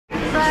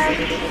like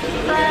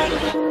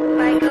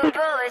a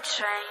bullet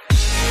train.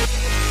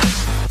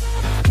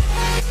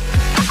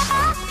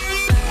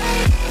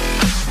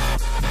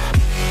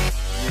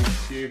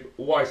 YouTube,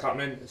 what is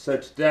happening? So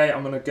today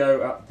I'm going to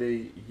go at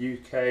the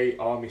UK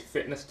Army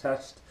fitness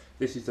test.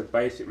 This is the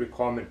basic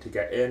requirement to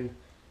get in.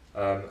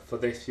 For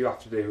this you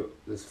have to do,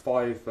 there's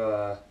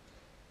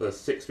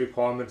 6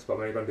 requirements, but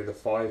I'm only going to do the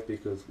 5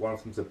 because one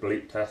of them's a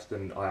bleep test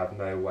and I have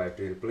no way of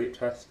doing the bleep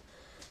test.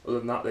 Other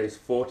than that, there's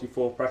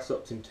 44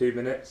 press-ups in 2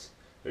 minutes,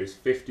 there's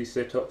 50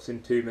 sit-ups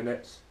in 2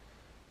 minutes,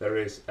 there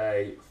is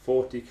a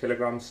 40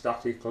 kilogram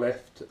static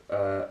lift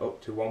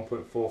up to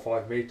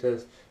 1.45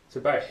 meters. It's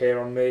about here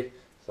on me,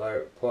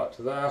 so pull that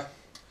to there.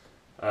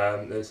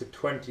 There's a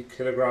 20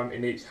 kilogram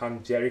in each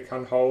hand jerry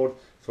can hold,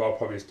 so I'll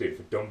probably just do it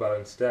for dumbbell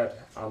instead.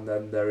 And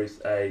then there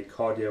is a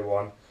cardio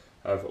one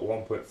of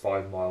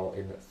 1.5 mile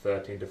in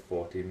 13 to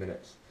 14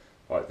 minutes.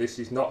 Right, this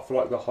is not for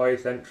like the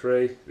highest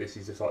entry, this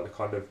is just like the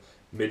kind of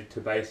mid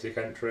to basic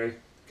entry.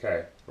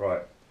 Okay,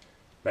 right,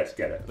 let's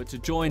get it. But to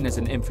join as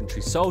an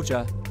infantry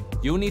soldier,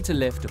 you'll need to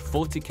lift a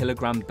 40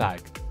 kilogram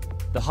bag,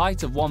 the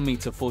height of 1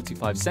 meter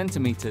 45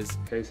 centimeters.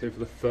 Okay, so for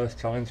the first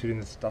challenge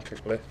doing the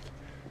static lift,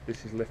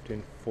 this is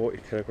lifting 40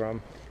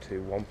 kilogram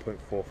to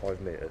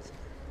 1.45 meters.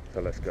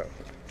 So let's go.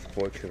 It's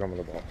 40 kilogram on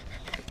the bar.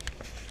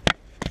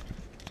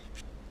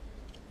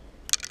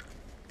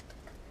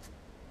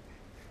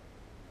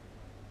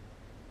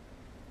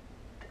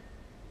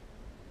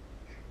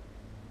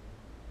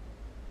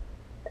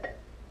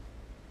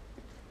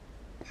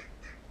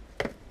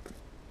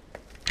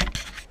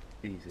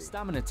 Easy.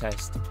 Stamina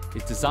test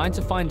is designed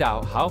to find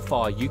out how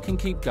far you can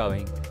keep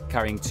going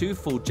carrying 2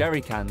 full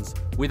jerry cans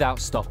without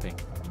stopping.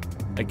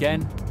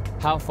 Again,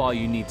 how far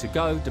you need to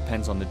go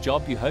depends on the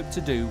job you hope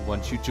to do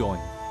once you join.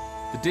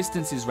 The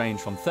distances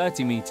range from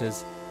 30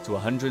 meters to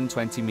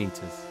 120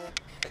 meters.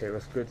 Okay,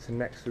 that's good. So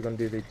next we're going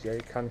to do the jerry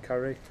can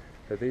carry.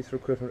 So these are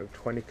equivalent of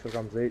 20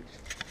 kilograms each.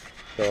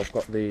 So I've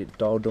got the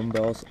dial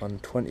dumbbells on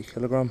 20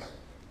 kilogram,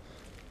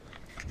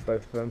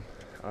 both of them,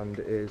 and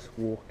it is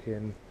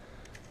walking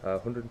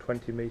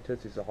 120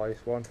 meters is the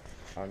highest one,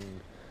 and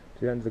to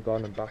the end of the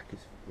garden and back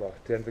is, well,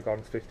 to the end of the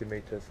garden is 50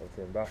 meters,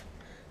 obviously and back.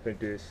 I'm going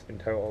to do this in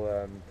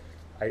total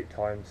 8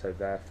 times, so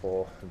there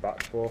 4 and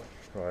back 4.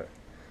 Right,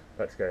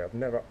 let's go. I've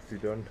never actually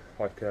done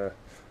like I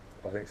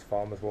think it's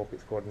farmer's walk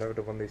it's called. I've never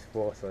done one of these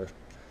before, so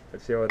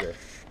let's see how I do.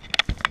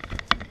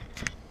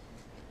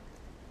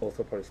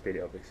 Also probably speed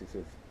it up because this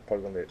is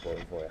probably going to be a bit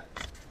boring for you.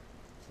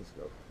 Let's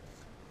go.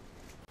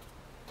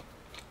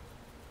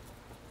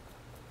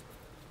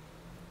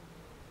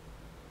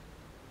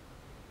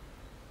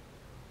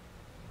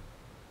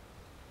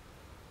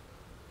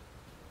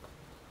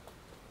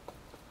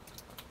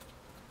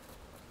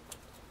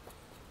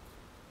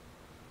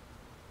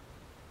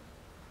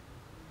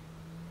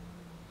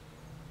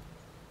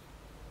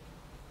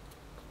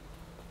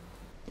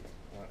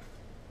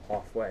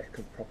 Halfway, I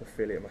can proper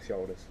feel it in my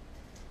shoulders.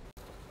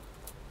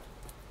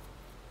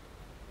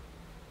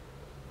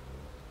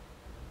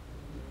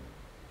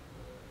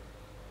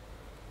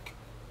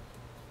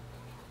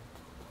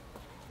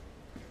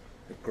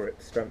 The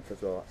grip strength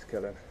as well, that's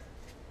killing.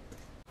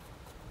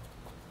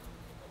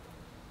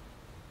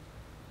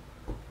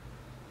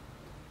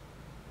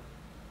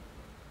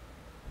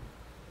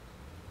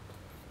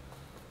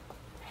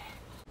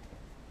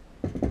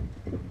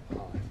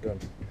 Done.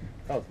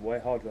 That was way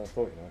harder than I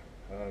thought, you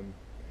know.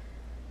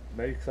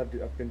 Maybe because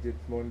I've been doing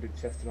more and did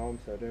chest and arms,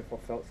 so I don't know if I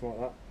felt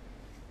something like that.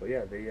 But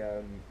yeah,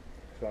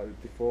 so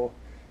before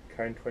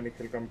carrying 20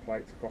 kilogram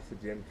plates across the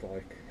gym to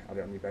like add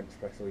it on your bench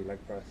press or your leg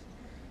press,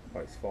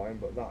 like it's fine.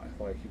 But that,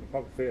 like you can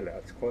probably feel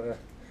it.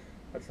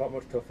 It's not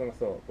much tougher than I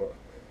thought. But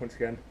once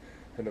again,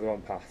 another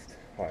one passed.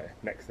 Right,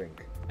 next thing.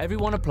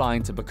 Everyone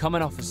applying to become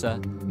an officer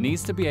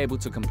needs to be able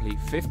to complete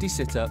 50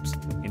 sit-ups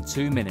in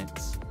 2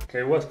 minutes.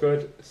 Okay, what's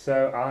good?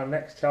 So our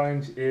next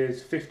challenge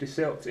is 50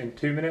 sit-ups in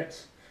 2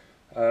 minutes.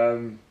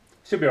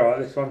 Should be alright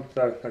this one,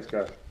 so let's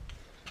go.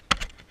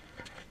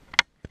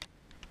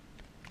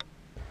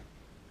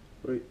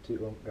 3, 2,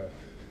 1, go.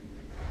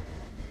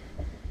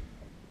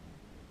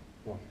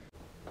 1.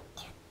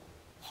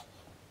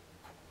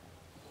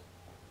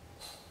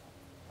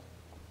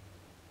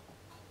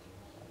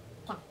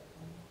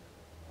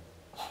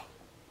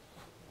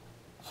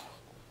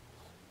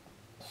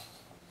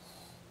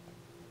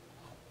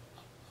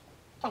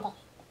 Take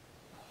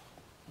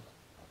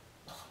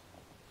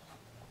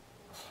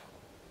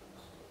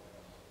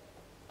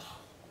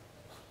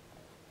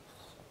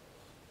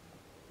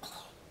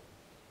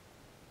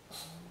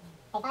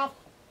 5.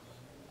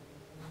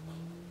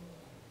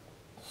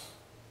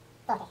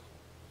 40.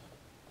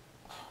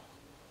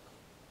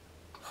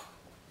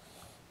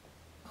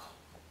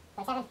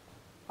 47.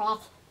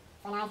 48.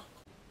 49.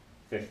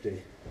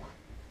 50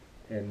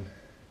 in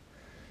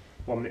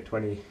 1 minute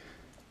 20.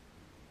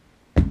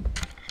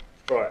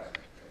 Right,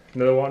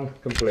 another one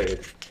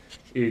completed.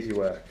 Easy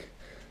work.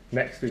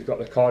 Next we've got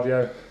the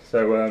cardio.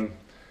 So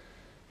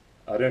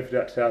I don't know if we do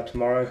that today or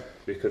tomorrow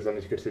because I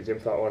need to go to the gym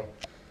for that one.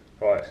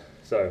 Right,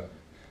 so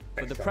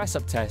For the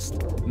press-up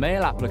test,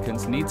 male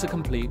applicants need to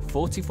complete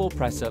 44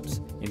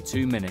 press-ups in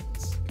 2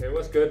 minutes. Okay,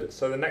 what's good?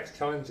 So the next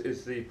challenge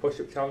is the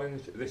push-up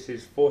challenge. This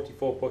is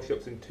 44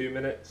 push-ups in 2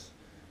 minutes.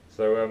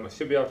 So I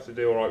should be able to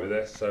do alright with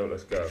this, so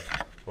let's go.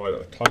 Right,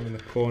 got a time in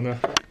the corner.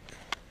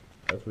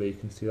 Hopefully you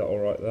can see that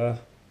alright there.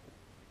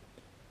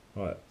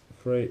 Right,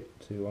 3,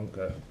 2, 1,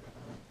 go.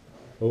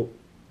 Oh,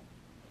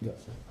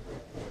 yes.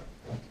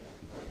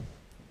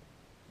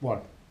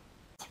 1.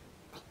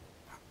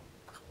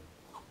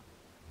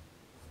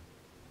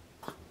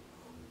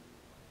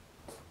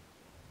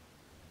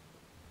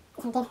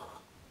 Something.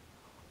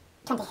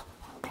 20.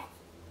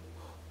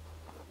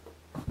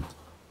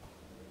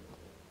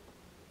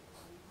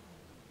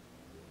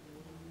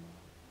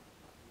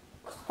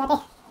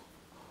 30.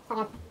 7.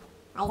 Easy.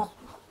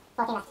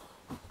 14 left.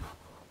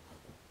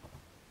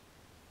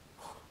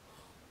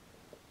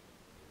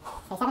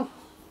 37.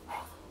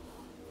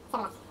 7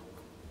 left.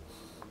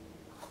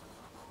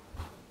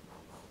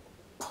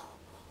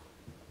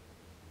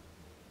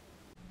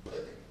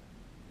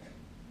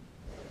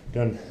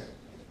 Done.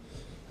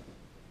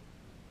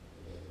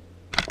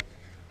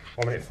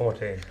 1 minute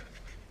 14.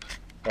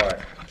 Right,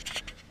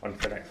 on to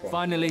the next one.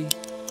 Finally,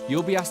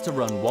 you'll be asked to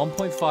run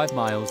 1.5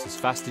 miles as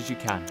fast as you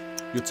can.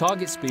 Your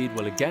target speed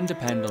will again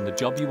depend on the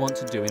job you want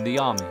to do in the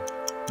army.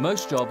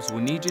 Most jobs will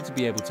need you to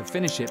be able to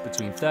finish it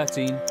between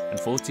 13 and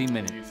 14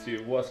 minutes.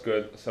 YouTube, what's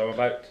good? So I'm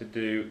about to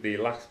do the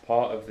last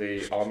part of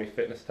the army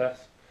fitness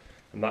test,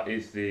 and that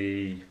is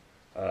the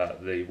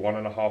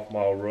 1.5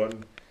 mile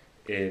run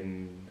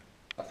in,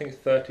 I think it's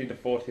 13 to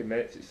 14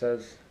 minutes it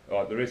says.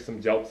 There is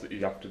some jobs that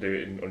you have to do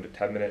it in under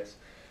 10 minutes,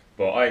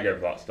 but I ain't going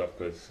for that stuff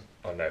because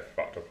I know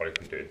for a fact I probably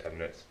couldn't do it in 10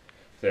 minutes.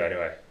 So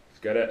anyway, let's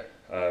get it.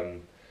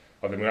 I'm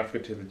going to have to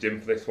go to the gym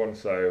for this one,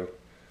 so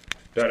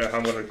don't know how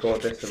I'm going to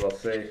record this, so we'll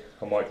see.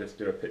 I might just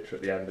do a picture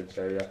at the end and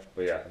show you.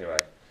 But yeah,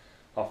 anyway,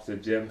 off to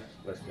the gym,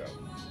 let's go.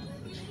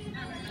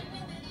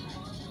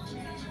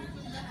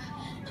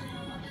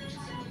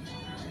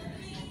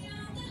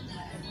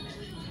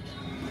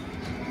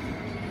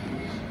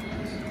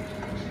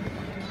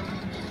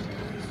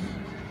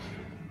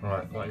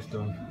 Right, that is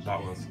done.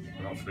 That was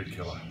an absolute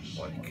killer.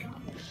 Like,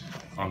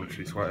 I'm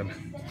literally sweating.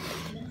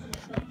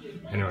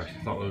 Anyway,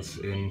 that was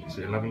in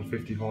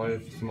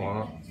 11:55, something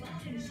like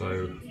that.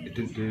 So it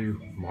didn't do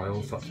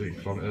miles, that's doing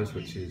kilometres,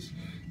 which is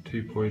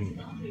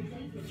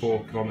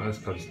 2.4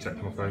 kilometres. I just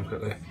checked my phone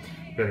quickly.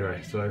 But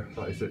anyway, so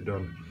that is it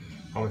done.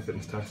 Army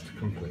fitness test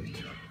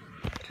complete.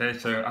 Okay,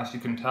 so as you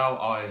can tell,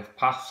 I've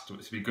passed,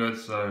 which would be good.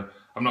 So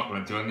I'm not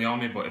going to join the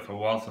army, but if I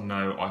was, I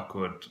know I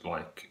could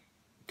like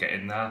get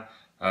in there.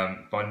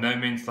 By no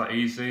means that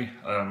easy.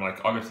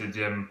 Like I go to the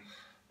gym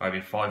maybe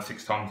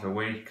 5-6 times a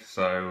week,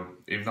 so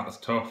even that was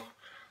tough.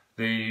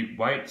 The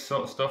weight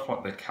sort of stuff,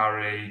 like the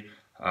carry,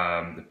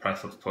 the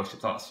press-ups,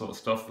 push-ups, that sort of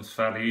stuff was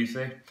fairly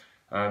easy.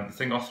 The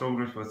thing I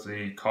struggled with was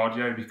the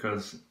cardio,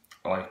 because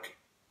like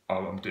I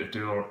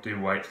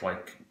do weights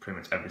like pretty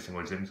much every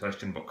single gym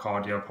session, but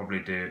cardio I probably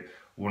do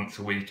once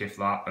a week if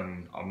that,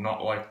 and I'm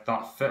not like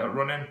that fit at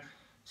running.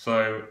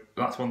 So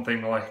that's one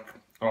thing like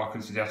I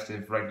could suggest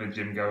to regular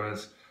gym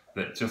goers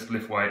that just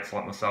lift weights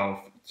like myself.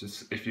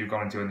 Just if you've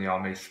gone and joined the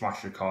army,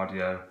 smash your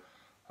cardio.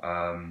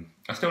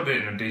 I still did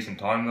it in a decent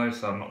time though,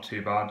 so I'm not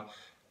too bad,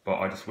 but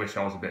I just wish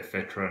I was a bit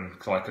fitter, and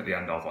because like at the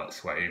end I was like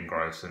sweaty and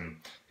gross and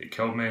it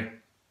killed me.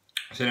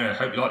 So anyway, I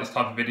hope you like this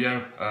type of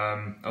video.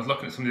 I was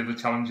looking at some of the other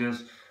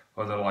challenges,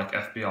 whether like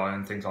FBI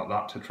and things like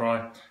that to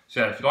try. So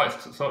yeah, if you like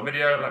this sort of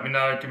video, let me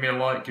know, give me a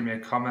like, give me a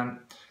comment,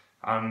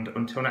 and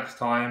until next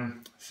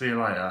time, see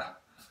you later.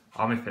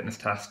 Army fitness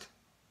test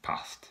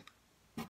passed.